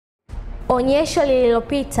Onyesho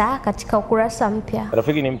lililopita katika ukurasa mpya.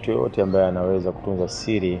 Rafiki ni mtu yote ambaye anaweza kutunza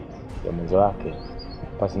siri ya mwenza wake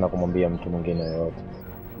pasi na kumwambia mtu mwingine yoyote.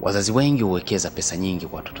 Wazazi wengi huwekeza pesa nyingi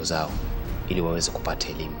kwa watoto zao ili waweze kupata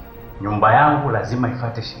elimu. Nyumba yangu lazima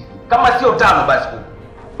ifuate sheria. Kama sio tano basi.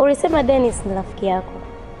 Ulisema Dennis ni rafiki yako.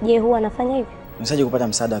 Je, huwa anafanya hivyo? Nisaje kupata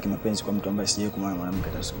msaada wa kimapenzi kwa mtu ambaye sijawahi kumwona mwanamke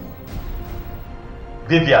atasoma?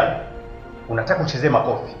 Vivian, unataka uchezee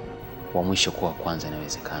makofi? Wa mwisho kuwa kwanza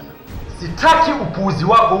inawezekana. Sitaki upuuzi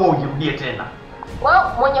wako huo ujirudie tena.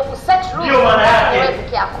 Wao mwenye kuset rules ndio maana yake. Wewe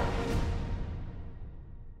peke yako.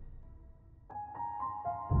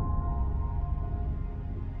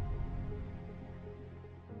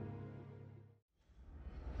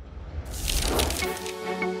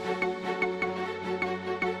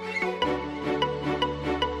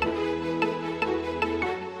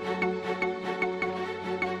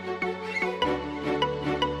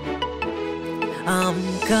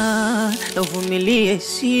 Amka na uvumilie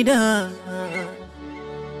shida,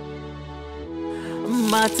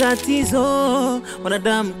 matatizo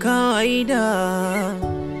wanadamu kawaida.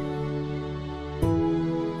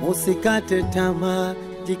 Usikate tamaa,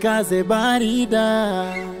 jikaze barida.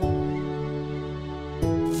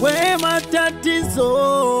 We matatizo,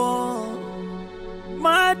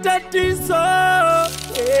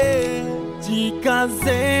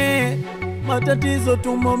 jikaze. Matatizo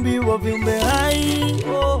tumombiwa viumbe hai.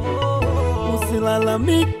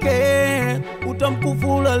 Usilalamike,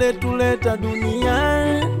 utamkufula letuleta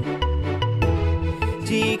dunia.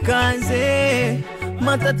 Jikaze,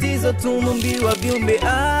 matatizo tumombiwa viumbe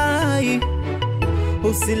hai.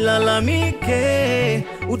 Usilalamike,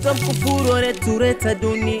 utamkufula letuleta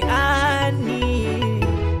duniani.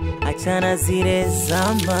 Achana zile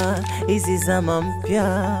zama, hizi zama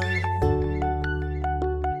mpya.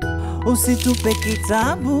 Usitupe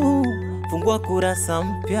kitabu, fungua kurasa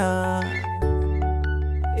mpya.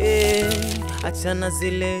 Achana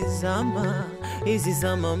zile zama, hizi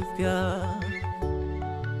zama mpya.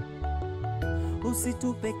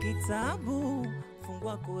 Usitupe kitabu,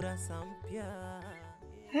 fungua kurasa mpya.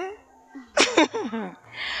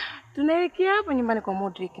 Tunaelekea hapo nyumbani kwa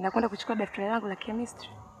Modric na kwenda kuchukua daftari langu la chemistry.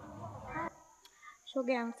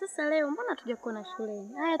 Shoga yangu, sasa leo mbona hatujakuona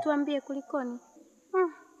shuleni? Haya tuambie kulikoni?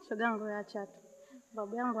 Shoga yangu acha tu.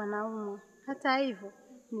 Babu yangu anaumwa. Hata hivyo,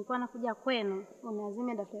 nilikuwa nakuja kwenu,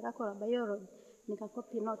 uniazime daftari lako la biology,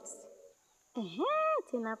 nikakopi notes.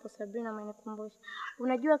 Tena hapo Sabrina amenikumbusha.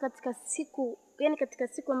 Unajua katika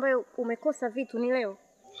siku ambayo umekosa vitu ni leo.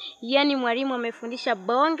 Yaani mwalimu amefundisha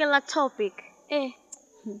bonge la topic.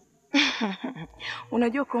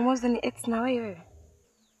 Unajua Komoza ni ex na wewe?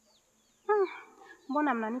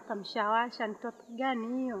 Mbona mnanipa mshawasha, ni topic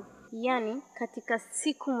gani hiyo? Yaani katika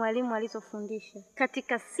siku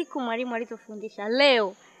mwalimu alizofundisha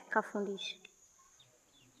leo kafundisha.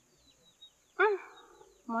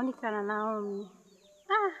 Monica na Naomi.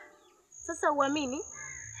 Sasa uamini?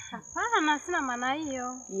 Hapana, sina maana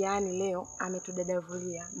hiyo. Yaani leo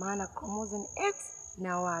ametudadavulia maana Komoza ni X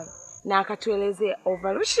na Y. Na akatuelezea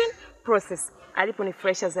evolution process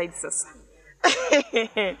aliponifresha zaidi sasa.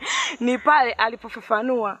 Ni pale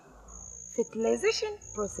alipofafanua fertilization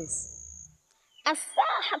process. Asa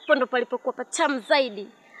hapo ndo palipokuwa patamu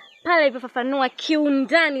zaidi. Pale alipofafanua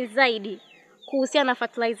kiundani zaidi kuhusiana na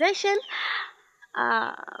fertilization,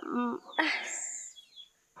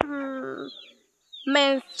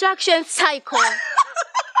 menstruation cycle.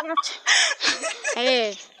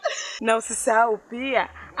 Na usisahau pia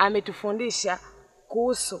ametufundisha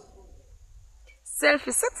kuhusu self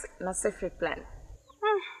sex na self plan.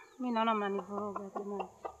 Mimi naona mnanivuruga jamani.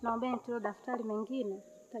 Naomba nitoe daftari mengine,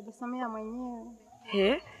 nitajisomea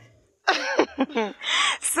mwenyewe.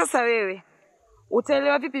 Sasa wewe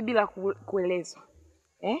utaelewa vipi bila kuelezwa?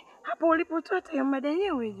 Hapo ulipotoa tayo mada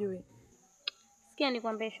yenyewe ujue. Sikia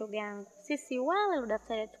nikwambie shoga yangu. Sisi wale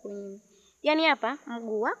daftari yetu kwenye. Yaani hapa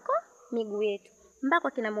mguu wako, miguu yetu. Mbako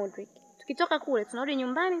kina Modric. Tukitoka kule tunarudi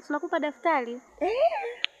nyumbani tunakupa daftari.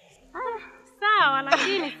 Sawa,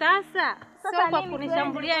 lakini sasa sio kwa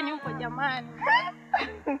kunishambuliani huko jamani.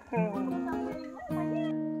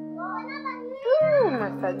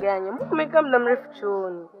 Masaganya, mbona umekaa muda mrefu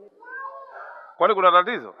chooni? Kwani kuna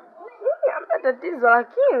tatizo? Hamna tatizo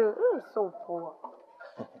lakini sio poa.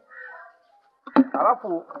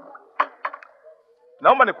 Alafu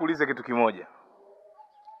naomba nikuulize kitu kimoja.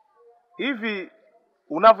 Hivi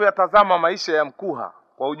unavyoyatazama maisha ya Mkuha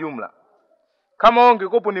kwa ujumla, kama wewe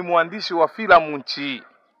ungekuwa ni mwandishi wa filamu nchi,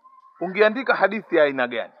 ungeandika hadithi ya aina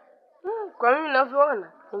gani? Kwa mimi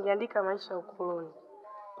ninavyoona, ningeandika maisha ya ukoloni.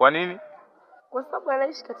 Kwa nini? Kwa sababu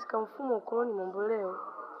anaishi katika mfumo wa ukoloni mambo leo.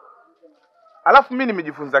 Alafu mimi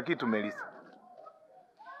nimejifunza kitu Melissa.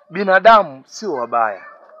 Binadamu sio wabaya.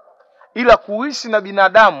 Ila kuishi na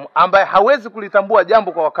binadamu ambaye hawezi kulitambua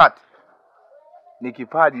jambo kwa wakati ni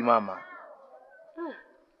kipaji mama.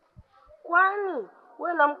 Kwani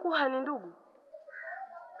wewe na Mkuha ni ndugu?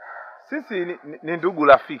 Sisi ni ndugu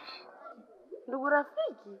rafiki. Ndugu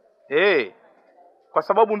rafiki? Kwa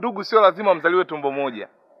sababu ndugu sio lazima mzaliwe tumbo moja.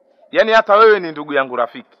 Yaani hata wewe ni ndugu yangu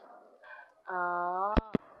rafiki.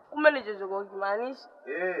 Kumbe nilichokuwa kimaanisha.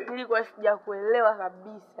 Nilikuwa sijakuelewa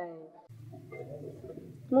kabisa.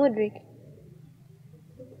 Modric.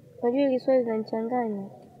 Unajua hili swali linanichanganya.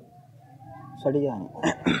 Swali gani?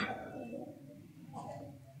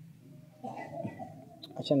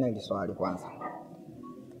 Achana hili swali kwanza.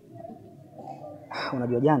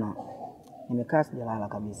 Unajua jana nimekaa sijalala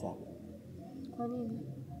kabisa. Kwa nini?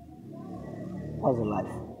 What's the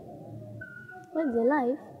life? What's the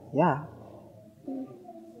life? Yeah.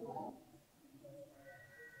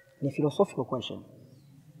 Ni philosophical question.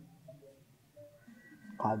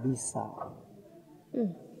 Kabisa.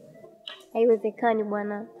 Haiwezekani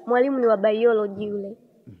bwana. Mwalimu ni wa biology yule.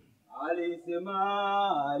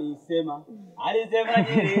 Alisema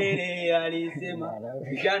Nyerere,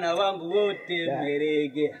 vijana wangu wote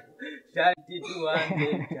mmeregea. Sharti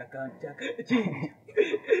tuanze chaka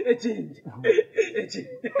chinja.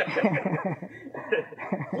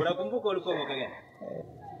 Unakumbuka ulikuwa mwaka gani?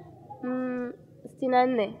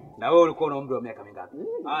 64. Na wewe ulikuwa na umri wa miaka mingapi?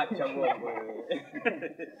 Acha uongo wewe.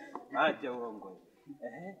 Acha uongo.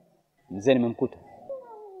 Mzee nimemkuta.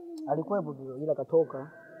 Alikuwepo tu ila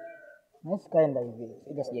katoka. Na sikaenda hivi.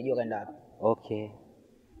 Ila sijajua kaenda wapi. Okay.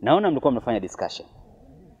 Naona mlikuwa mnafanya discussion.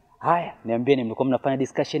 Haya, niambieni mlikuwa mnafanya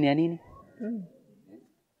discussion ya nini?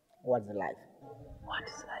 What's the life? What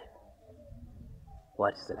is life?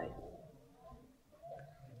 What is life?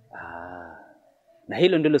 Na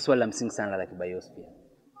hilo ndilo swali la msingi sana la kibiolojia.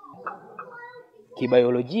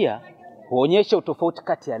 Kibiolojia huonyesha utofauti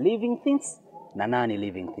kati ya living things na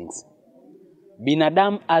non-living things.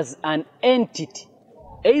 Binadamu as an entity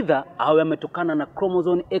either awe ametokana na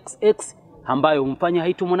chromosome XX ambayo humfanya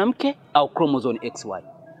haitwe mwanamke au chromosome XY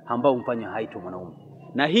ambayo humfanya haitwe mwanaume.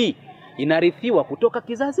 Na hii inarithiwa kutoka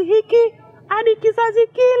kizazi hiki hadi kizazi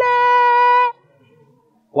kile.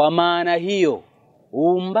 Kwa maana hiyo,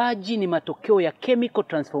 uumbaji ni matokeo ya chemical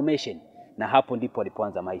transformation, na hapo ndipo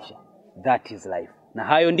alipoanza maisha. That is life. Na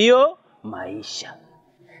hayo ndiyo maisha.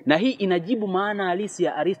 Na hii inajibu maana halisi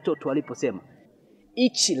ya Aristotle aliposema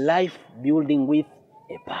each life building with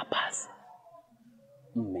a purpose.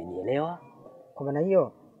 Mmenielewa? Kwa maana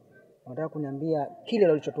hiyo unataka kuniambia kile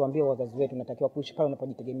walichotuambia wazazi wetu natakiwa kuishi pale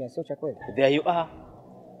unapojitegemea sio cha kweli? There you are.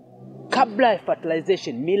 Kabla ya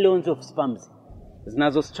fertilization, millions of sperms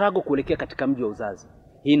zinazo struggle kuelekea katika mji wa uzazi.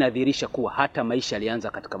 Hii inadhihirisha kuwa hata maisha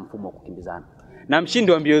yalianza katika mfumo wa kukimbizana. Na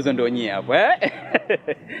mshindi wa mbio hizo ndio nyie hapo,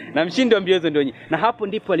 Na mshindi wa mbio hizo ndio nyie. Na hapo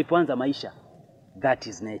ndipo alipoanza maisha. That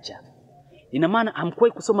is nature. Ina maana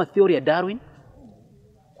hamkuwahi kusoma theory ya Darwin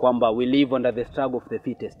kwamba we live under the struggle of the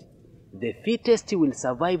fittest. The fittest will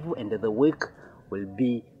survive and the weak will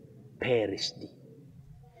be perished.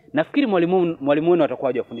 Nafikiri mwalimu wenu atakuwa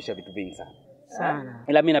hajafundisha vitu vingi sana.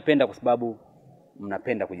 Ila mimi napenda kwa sababu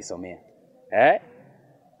mnapenda kujisomea.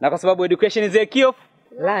 Na kwa sababu education is a key of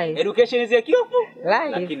life. Education is a key of life.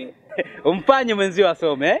 Lakini umfanye mwenzio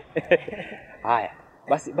asome, Haya,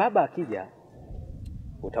 basi baba akija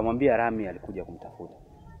utamwambia Rami alikuja kumtafuta.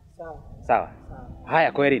 Sawa.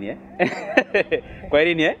 Haya, kwaherini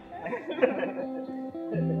kwaherini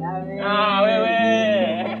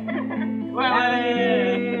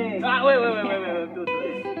wewe.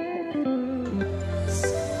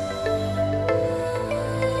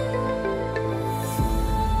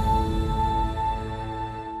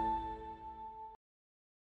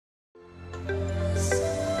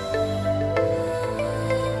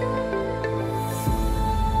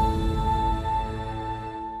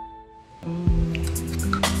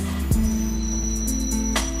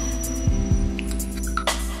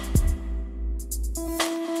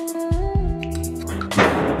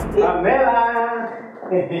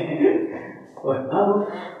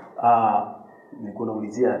 Nilikuwa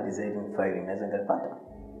naulizia design file naweza ngalipata.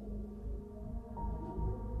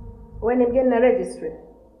 Wewe ni mgeni na registry.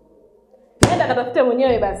 Nenda katafute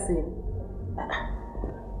mwenyewe basi.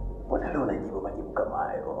 Mbona leo unajibu majibu kama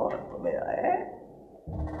hayo? Mpya,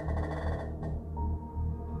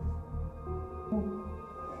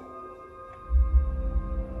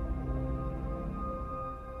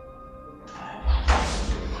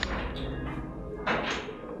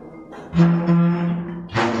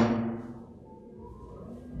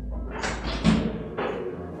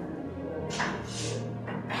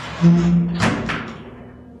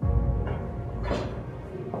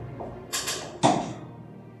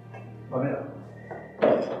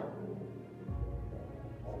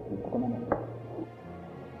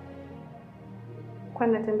 Kwa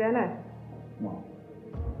natembea naye? No.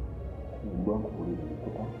 Mguu wangu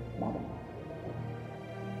ulikuta baba.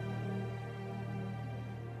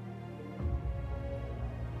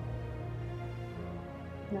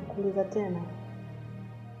 Nakuuliza tena.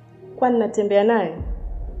 Kwa natembea naye?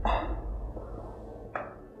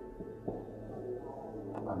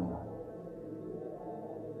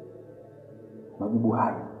 Majibu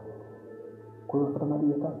haya. Kwa hiyo unapata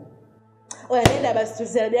majibu ya kazi. Oya nenda basi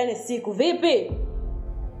tusaidiane siku. Vipi?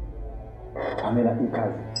 Amela hii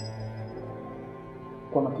kazi.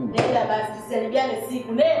 Kwa makini. Nenda basi tusaidiane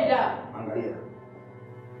siku. Nenda. Angalia.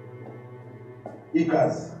 Hii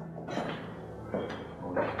kazi.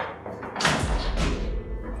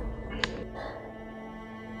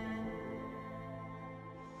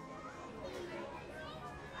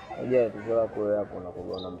 Unajua tatizo lako wewe hapo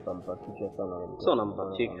unakuona mpampakisha sana. Sio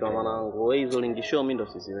nampakisha mwanangu. Wewe hizo lingisho mimi ndo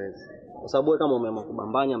siziwezi. Kwa sababu wewe kama umeamua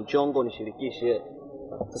kubambanya mchongo nishirikishe.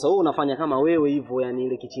 Sasa wewe unafanya kama wewe hivyo, yani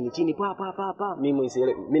ile kichini chini pa mimi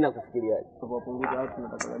isiele mimi nakufikiriaje? Kwa punguza watu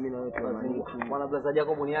nataka mimi na wewe tuamani. Bwana blaza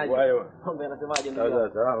Jacob ni aje? Ngombe anasemaje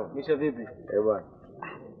ndugu? Sawa. Misha vipi? Bwana.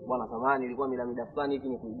 Bwana samani ilikuwa mida fulani hivi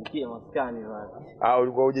nikuibukia maskani bwana.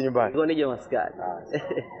 Ulikuwa uje nyumbani? Nilikuwa nije maskani.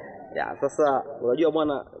 Ya, sasa unajua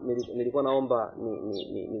bwana nilikuwa naomba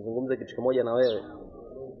nizungumze kitu kimoja na wewe.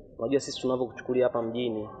 Unajua sisi tunavyokuchukulia hapa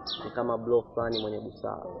mjini ni kama bro fulani mwenye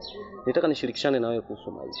busara. Nitaka nishirikishane na wewe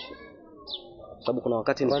kuhusu maisha. Sababu kuna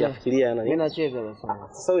wakati nikifikiria mimi nacheza basi.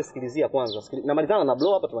 Sasa wewe sikilizia kwanza. Namalizana na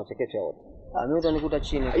bro hapa tunachekecha wote. Mimi utanikuta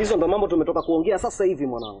chini. Hizo ndo mambo tumetoka kuongea sasa hivi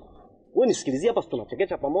mwanangu. Wewe nisikilizia hapa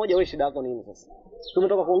tunachekecha pamoja, wewe shida yako nini sasa?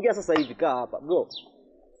 Tumetoka kuongea sasa hivi, kaa hapa. Bro.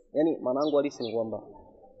 Yaani mwanangu halisi ni kwamba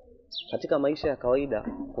katika maisha ya kawaida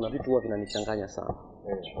kuna vitu huwa vinanichanganya sana.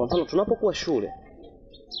 Kwa mfano tunapokuwa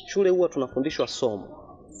shule huwa tunafundishwa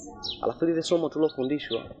somo. Alafu lile somo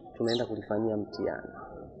tulofundishwa tunaenda kulifanyia mtihani.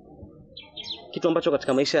 Kitu ambacho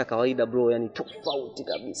katika maisha ya kawaida bro, yani tofauti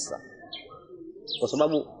kabisa. Kwa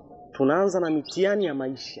sababu tunaanza na mitihani ya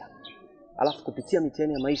maisha. Alafu kupitia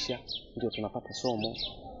mitihani ya maisha ndio tunapata somo.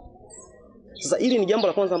 Sasa hili ni jambo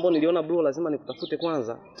la kwanza ambalo niliona bro lazima nikutafute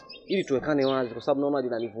kwanza ili tuwekane wazi kwa sababu naona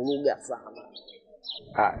linanivuruga sana.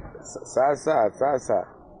 Sasa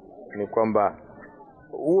ni kwamba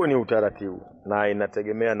huo ni utaratibu na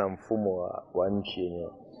inategemea na mfumo wa nchi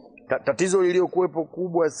yenyewe. Tatizo liliokuwepo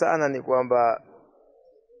kubwa sana ni kwamba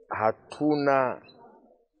hatuna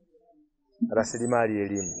rasilimali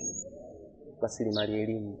elimu.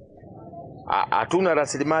 Hatuna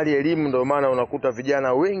rasilimali elimu, ndio maana unakuta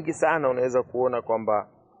vijana wengi sana unaweza kuona kwamba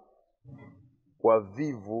kwa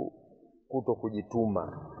vivu kuto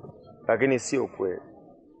kujituma. Lakini sio kweli.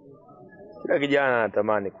 Kila kijana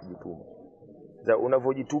anatamani kujituma. Sasa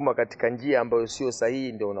unavyojituma katika njia ambayo sio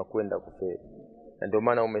sahihi ndio unakwenda kufeli. Na ndio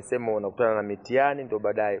maana umesema unakutana na mitihani ndio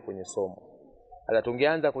baadaye kwenye somo. Hata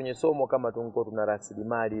tungeanza kwenye somo kama tungekuwa tuna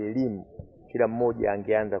rasilimali elimu, kila mmoja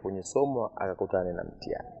angeanza kwenye somo akakutana na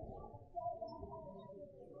mtihani.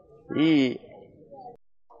 Hii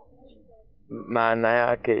maana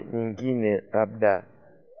yake nyingine labda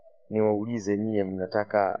niwaulize nyie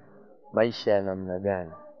mnataka maisha ya namna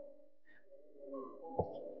gani?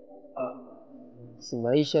 Si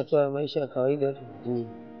maisha tu, maisha ya kawaida tu.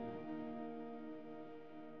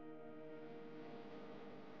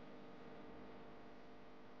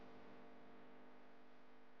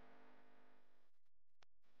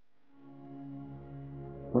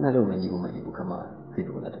 Mbona leo unajibu kama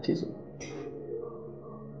vipi, kuna tatizo?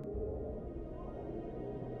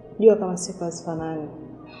 Jua kama siku hazifanani.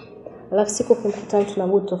 Alafu siku kumkutana tuna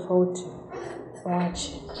mood tofauti.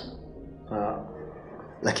 Waache.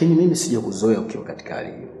 Lakini mimi sija kuzoea ukiwa katika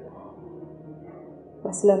hali hiyo.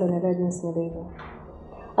 Basi leo ndo naelewa jinsi nilivyo.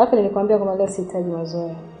 Hapo nilikwambia kwamba leo sihitaji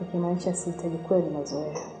mazoea. Nikimaanisha sihitaji kweli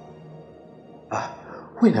mazoea.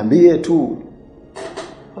 Wewe niambie tu.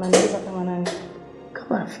 Unaniuliza kama nani?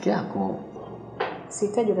 Kama rafiki yako.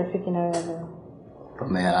 Sihitaji rafiki na wewe leo.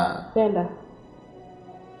 Pamela.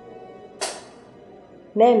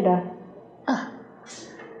 Nenda.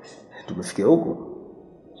 Tumefikia huko.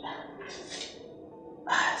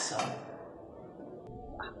 Sawa.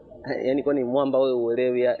 Yaani kwani mwamba wewe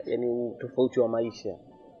uelewi yani tofauti wa maisha,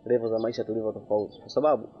 level za maisha tulivyo tofauti. Kwa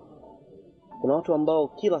sababu kuna watu ambao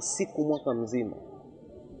kila siku mwaka mzima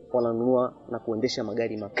wananunua na kuendesha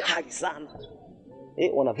magari makali sana.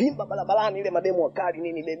 Wanavimba barabarani ile mademo wakali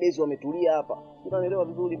nini, bebezi wametulia hapa. Unaelewa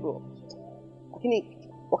vizuri bro. Lakini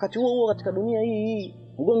wakati huo katika dunia hii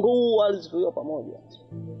mgongo huu alizitoa pamoja.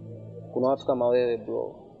 Kuna watu kama wewe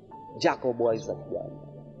bro, Jacob wa Zigamba.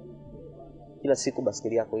 Kila siku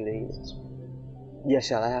basikeli yako ile ile,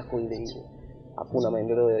 biashara yako ile ile, hakuna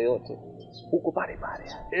maendeleo yoyote. Huko pale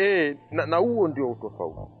pale. Na huo ndio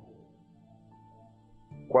utofauti.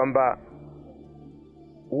 Kwamba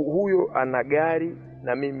huyo ana gari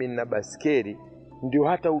na mimi nina baskeli, ndio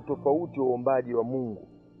hata utofauti wa uumbaji wa Mungu,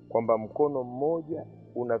 kwamba mkono mmoja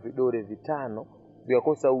una vidole vitano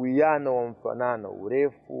vyakosa uwiano wa mfanano,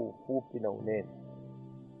 urefu, ufupi na unene.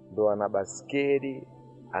 Ndio ana baskeli,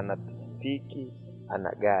 ana pikipiki,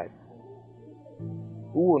 ana gari.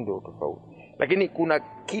 Huo ndio utofauti. Lakini kuna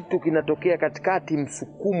kitu kinatokea katikati,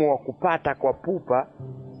 msukumo wa kupata kwa pupa,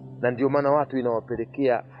 na ndio maana watu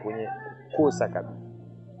inawapelekea kwenye kosa kabisa.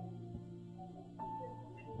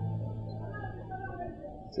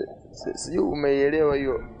 Sijui umeielewa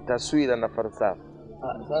hiyo taswira na falsafa.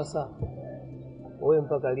 Sasa wewe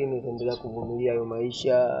mpaka lini utaendelea kuvumilia hayo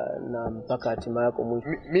maisha na mpaka hatima yako mwisho?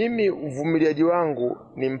 Mimi uvumiliaji wangu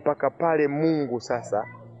ni mpaka pale Mungu sasa,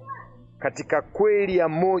 katika kweli ya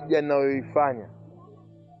moja ninayoifanya,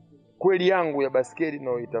 kweli yangu ya baskeli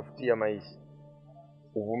ninayoitafutia maisha,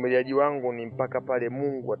 uvumiliaji wangu ni mpaka pale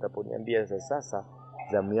Mungu ataponiambia sasa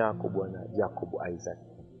zamu yako bwana Jacob Isaac,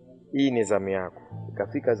 hii ni zamu yako.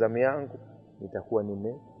 Ikafika zamu yangu, nitakuwa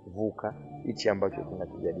nimevuka hichi ambacho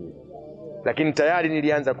tunakijadili. Lakini tayari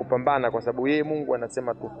nilianza kupambana, kwa sababu yeye Mungu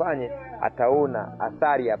anasema tufanye, ataona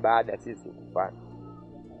athari ya baada sisi kufanya.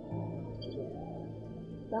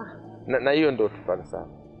 Na hiyo ndio falsafa.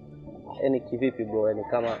 Yaani kivipi bro? Yaani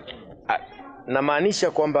kama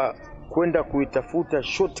namaanisha kwamba kwenda kuitafuta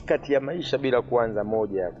shortcut ya maisha bila kuanza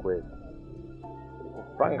moja ya kweli.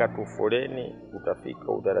 Panga tu foleni,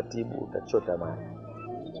 utafika utaratibu, utachota maji.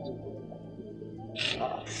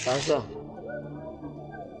 Sasa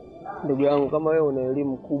ndugu yangu, kama wewe una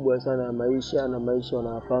elimu kubwa sana ya maisha na maisha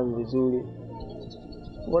unafahamu vizuri,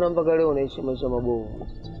 mbona mpaka leo unaishi maisha mabovu?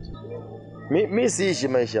 Mimi siishi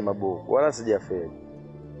maisha mabovu, wala sijafeli.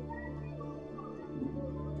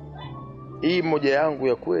 Hii moja yangu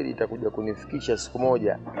ya kweli itakuja kunifikisha siku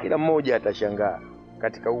moja, kila mmoja atashangaa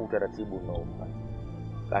katika huu utaratibu unaofanya.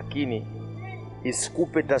 Lakini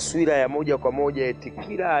isikupe taswira ya moja kwa moja eti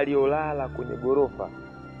kila aliolala kwenye gorofa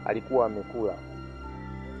alikuwa amekula.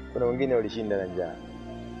 Kuna wengine walishinda na njaa.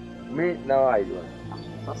 Mimi na wai bwana.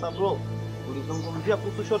 Sasa bro, ulizungumzia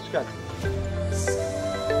kuhusu shortcut.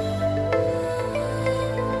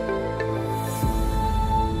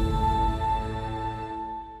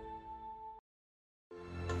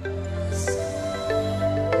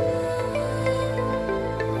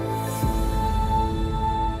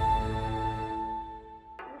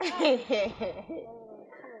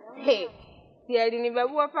 Si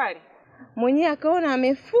alinibabua pale mwenyewe, akaona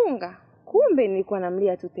amefunga, kumbe nilikuwa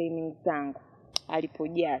namlia tu timing zangu.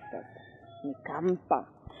 Alipojaa sasa nikampa,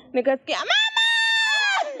 nikasikia mama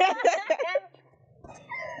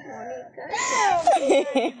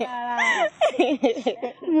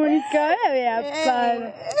Monica wewe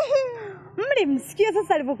hapana. Mlimsikia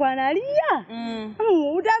sasa alipokuwa analia?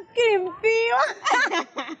 Utafikiri Mpya.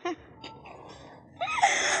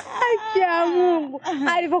 Acha Mungu,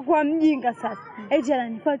 alipokuwa mjinga sasa. Eti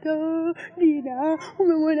ananifuata, Dina,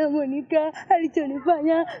 umemwona Monica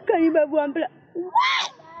alichonifanya, kanibabua Mpya.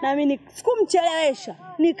 Na mimi sikumchelewesha,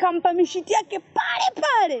 nikampa mishiti yake pale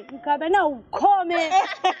pale, nikamwambia na ukome.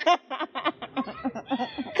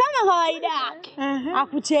 Kama kawaida yake,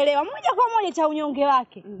 hakuchelewa, moja kwa moja cha unyonge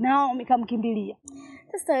wake, nao nikamkimbilia.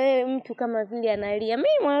 Sasa wewe mtu kama vile analia, mimi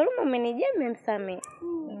mwanaume umenijia, nimemsamehe.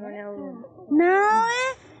 Mwanaume. Nawe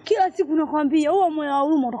kila siku nakwambia huo moyo wa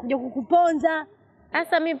huruma utakuja kukuponza.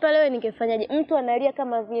 Sasa mimi pale wewe ningefanyaje? Mtu analia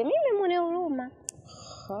kama vile mimi mwenye huruma.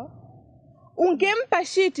 Ungempa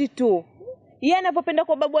shiti tu. Yeye anapopenda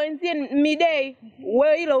kwa babu wenzie midday,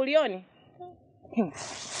 wewe hilo ulioni?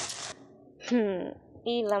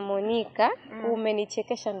 Ila Monica,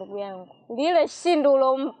 umenichekesha ndugu yangu. Lile shindu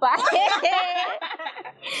ulompa.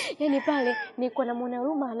 Yaani pale nilikuwa namuona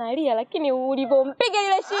huruma analia, lakini ulipompiga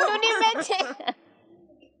ile shindu nimecheka.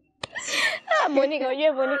 Monica,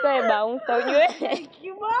 ujue Monica wewe bouncer, ujue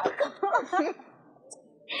kiboko.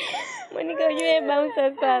 Monica ujue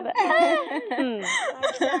bouncer sana.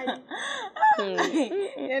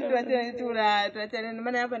 Yaani tuachane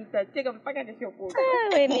maana hapa nitacheka mpaka kesho kutwa.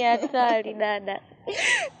 Wewe ni hatari dada.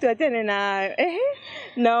 Tuachane nayo.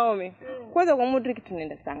 Naomi, kwanza kwa Mudrik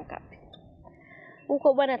tunaenda saa ngapi?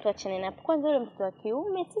 Huko bwana tuachane napo. Kwanza yule mtoto wa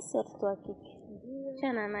kiume, sisi watoto wa kike.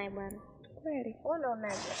 Achana naye bwana. Kweli?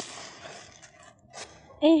 Unaonaje?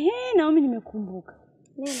 Naomi nimekumbuka.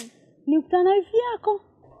 Nini? Nikutana na wifi yako.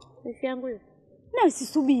 Wifi yangu hiyo? Na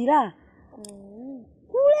usisubira.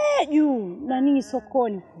 Kule juu na nini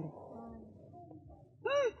sokoni kule.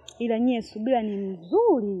 Ila nyie subira ni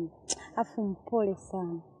mzuri. Afu mpole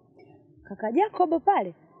sana. kaka Jacobo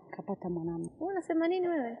pale kapata mwanamke. Wewe unasema nini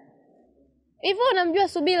wewe? Hivyo unamjua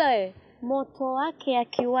Subira wewe? Moto wake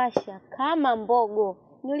akiwasha kama mbogo.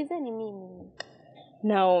 Niulizeni mimi.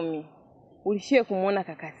 Naomi, ulishie kumuona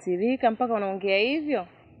kakasirika mpaka unaongea hivyo?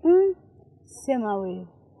 Sema wewe.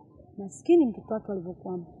 Maskini mtoto wake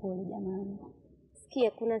alivyokuwa mpole jamani.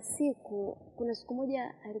 Sikia, kuna siku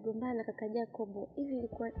moja aligombana na kaka Jacobo. Hivi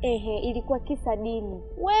ilikuwa kisa dini.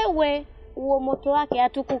 Wewe, huo moto wake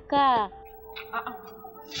hatukukaa.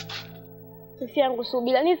 Sisi yangu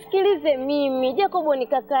Subira, nisikilize mimi. Jacobo ni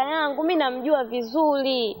kaka yangu, mimi namjua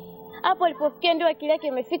vizuri. Hapo alipofikia ndio akili yake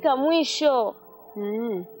imefika mwisho.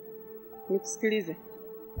 Nikusikilize.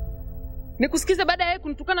 Nikusikize baada ya yeye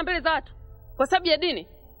kunitukana mbele za watu kwa sababu ya dini.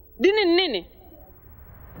 Dini ni nini?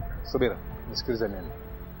 Subira, nisikilize mimi.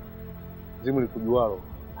 Zimu likujualo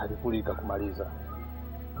halikulika kumaliza.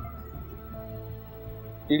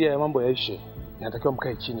 Ili ya mambo yaishe, inatakiwa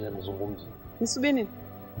mkae chini na mzungumze. Nisubiri nini?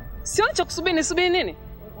 Siacha kusubiri, nisubiri nini?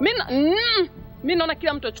 Mimi naona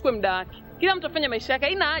kila mtu achukue muda wake. Kila mtu afanye maisha yake.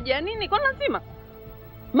 Haina haja ya nini? Kwa lazima.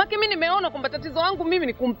 Maki mimi nimeona kwamba tatizo langu mimi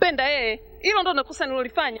ni kumpenda yeye. Hilo ndo nakosa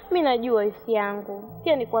nilolifanya. Mimi najua hisi yangu.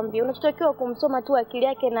 Sikia nikwambie, unachotakiwa kumsoma tu akili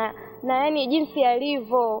yake na yani jinsi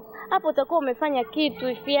alivyo. Hapo utakuwa umefanya kitu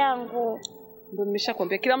hisi yangu. Ndio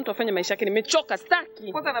nimeshakwambia kila mtu afanye maisha yake. Nimechoka,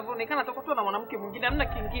 sitaki. Kwanza anavyoonekana atakuwa na mwanamke mwingine, hamna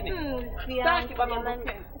kingine. Sitaki baba.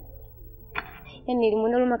 Yaani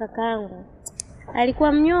nilimwona kaka yangu.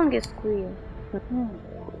 Alikuwa mnyonge siku hiyo.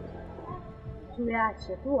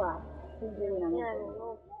 Tuache tu hapo.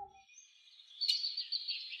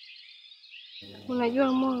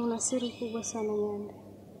 Unajua moyo una siri kubwa sana Nyanda.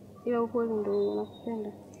 Ila ukweli ndio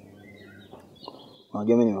unakupenda.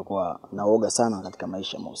 Unajua mimi nimekuwa naoga sana katika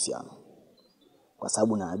maisha ya mahusiano. Kwa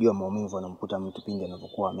sababu najua maumivu yanamkuta mtu pindi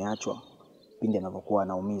anapokuwa ameachwa, pindi anapokuwa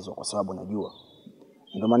anaumizwa, kwa sababu najua.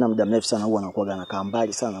 Ndio maana muda mrefu sana huwa anakuwa anakaa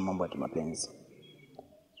mbali sana na mambo ya kimapenzi.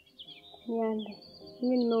 Nyanda,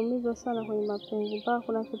 mimi nimeumizwa sana kwenye mapenzi. Mpaka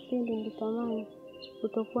kuna kipindi nilitamani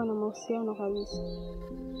kutokuwa na mahusiano kabisa.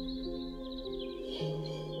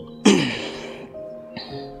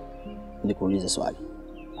 Nikuulize swali.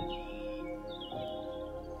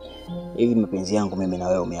 Hivi mapenzi yangu mimi na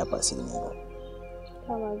wewe umeapa asilimia ngapi?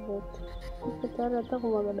 Kama zote. Nikitaka hata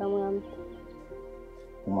kumwaga damu ya mtu.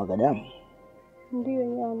 Kumwaga damu? Ndiyo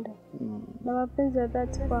Nyanda. Na mapenzi ya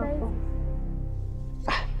dhati kwako.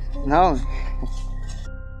 Naomi.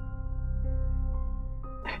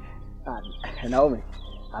 Naomi,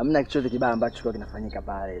 hamna kichochote kibaya ambacho kilikuwa kinafanyika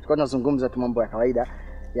pale. Tulikuwa tunazungumza tu mambo ya kawaida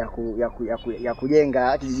ya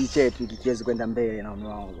kujenga kijiji chetu kikiweze kwenda mbele na mume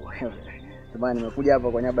wangu. Tumani nimekuja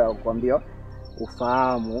hapa kwa niaba ya kukuambia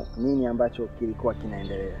ufahamu nini ambacho kilikuwa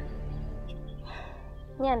kinaendelea.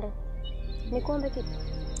 Nyanda, nikuombe kitu.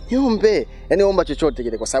 Niombe, yani omba chochote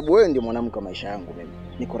kile kwa sababu wewe ndio mwanamke wa maisha yangu mimi.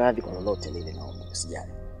 Niko radhi kwa lolote lile naomba,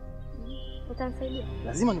 usijali. Utanisaidia?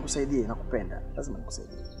 Lazima nikusaidie, nakupenda. Lazima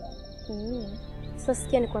nikusaidie. Sasa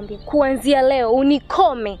sikia nikwambie, kuanzia leo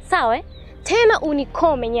unikome, sawa? Tena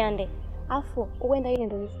unikome Nyande. Afu uenda ile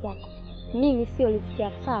ndio list yako. Mimi sio list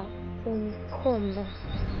yako, sawa? Unikome.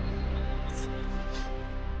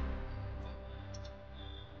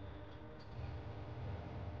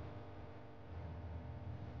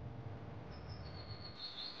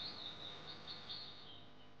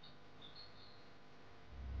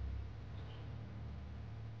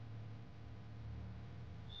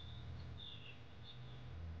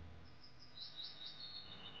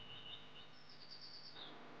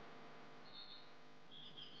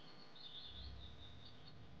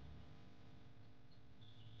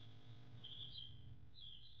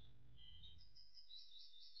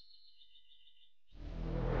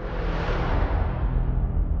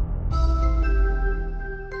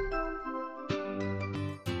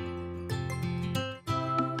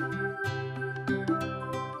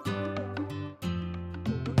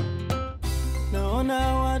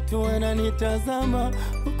 Naona watu wananitazama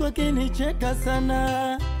huku wakinicheka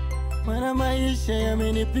sana. Maana maisha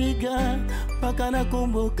yamenipiga mpaka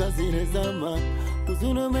nakumbuka zile zama.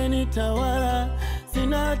 Huzuni umenitawala,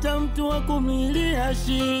 sina hata mtu wa kumilia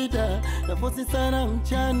shida. Nafosi sana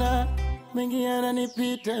mchana, mengi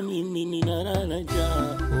yananipita, mimi ninalala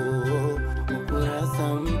njaa.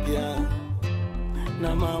 Ukurasa mpya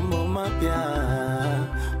na mambo mapya.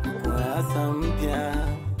 Ukurasa mpya.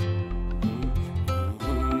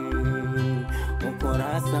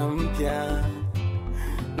 Ukurasa mpya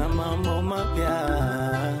na mambo mapya.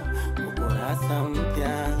 Ukurasa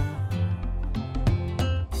mpya.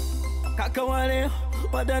 Kaka wale,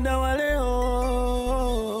 wadada wale,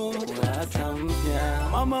 ukurasa mpya.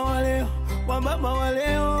 Mama wale, wababa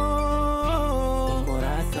wale,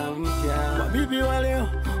 ukurasa mpya.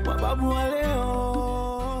 babu wa leo